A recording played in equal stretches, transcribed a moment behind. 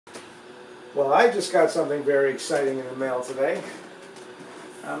Well, I just got something very exciting in the mail today.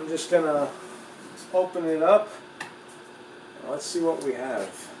 I'm just gonna open it up. Let's see what we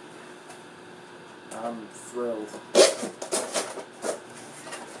have. I'm thrilled.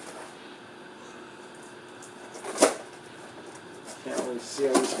 Can't wait to see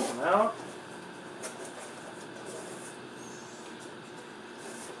how this comes out.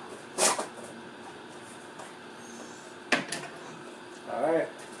 Alright,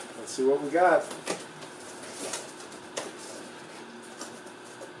 let's see what we got.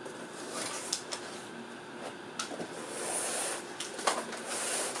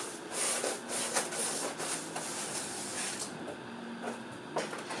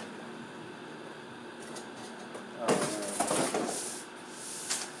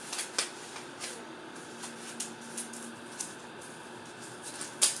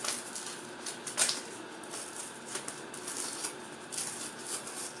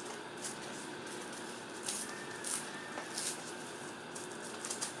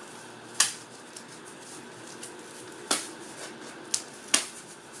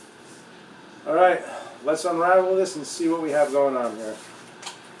 Alright, let's unravel this and see what we have going on here.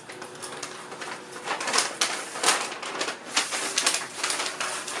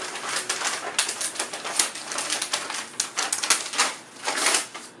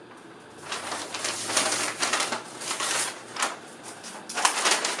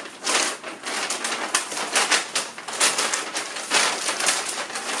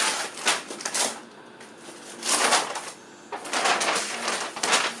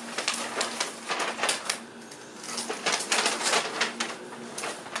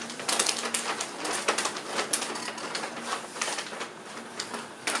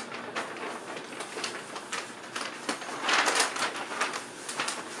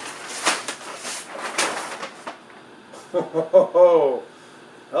 Oh,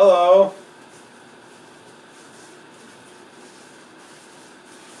 hello.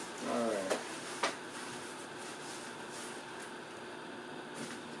 All right.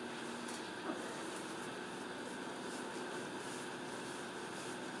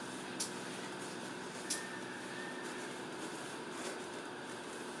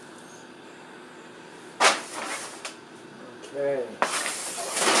 Okay.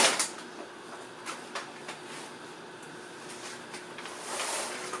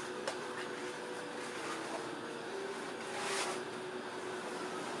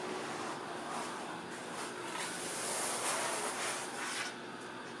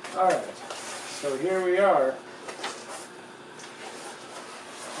 Alright, so here we are,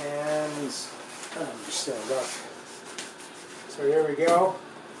 and just stand up. So here we go,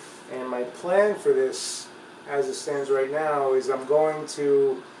 and my plan for this, as it stands right now, is I'm going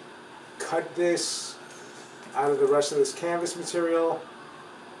to cut this out of the rest of this canvas material,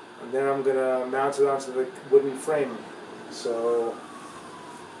 and then I'm going to mount it onto the wooden frame. So,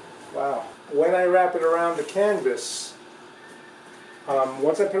 wow. When I wrap it around the canvas,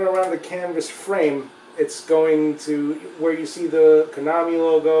 once I put it around the canvas frame, it's going to, where you see the Konami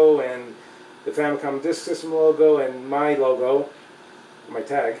logo and the Famicom Disk System logo and my logo, my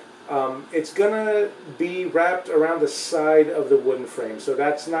tag, it's going to be wrapped around the side of the wooden frame. So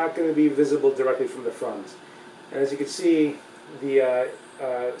that's not going to be visible directly from the front. And as you can see, the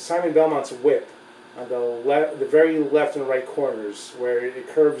Simon Belmont's whip on the very left and right corners where it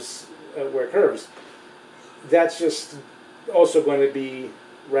curves, that's just also going to be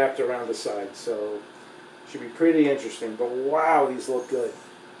wrapped around the side, so should be pretty interesting. But wow, these look good.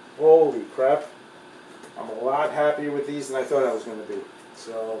 Holy crap. I'm a lot happier with these than I thought I was going to be.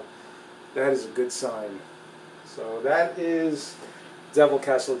 So that is a good sign. So that is Devil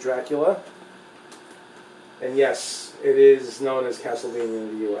Castle Dracula. And yes, it is known as Castlevania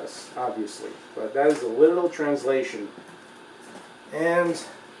in the US, obviously. But that is a literal translation. And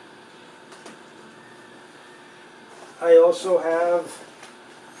I also have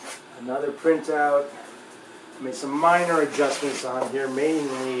another printout. I made some minor adjustments on here,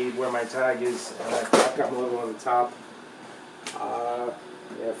 mainly where my tag is, and I've got a little on the top.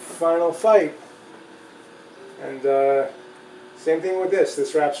 Yeah, Final Fight. And same thing with this.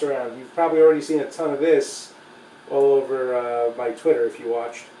 This wraps around. You've probably already seen a ton of this all over my Twitter if you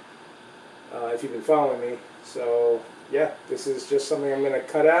watched, if you've been following me. So yeah, this is just something I'm going to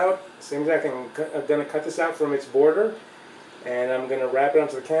cut out. Same exact thing. I'm going to cut this out from its border, and I'm going to wrap it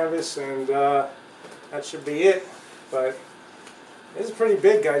onto the canvas, and that should be it. But this is pretty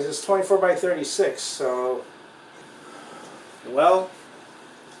big, guys. It's 24 by 36, so well,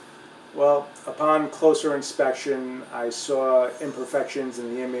 upon closer inspection, I saw imperfections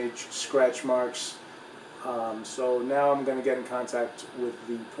in the image, scratch marks, So now I'm going to get in contact with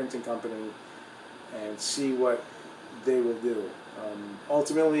the printing company and see what they will do.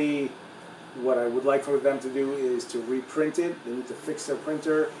 Ultimately, what I would like for them to do is to reprint it. They need to fix their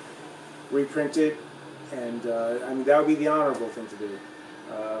printer, reprint it, and I mean, that would be the honorable thing to do.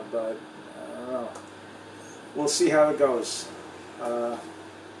 But I don't know. We'll see how it goes.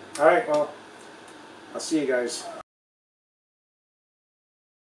 Alright, well, I'll see you guys.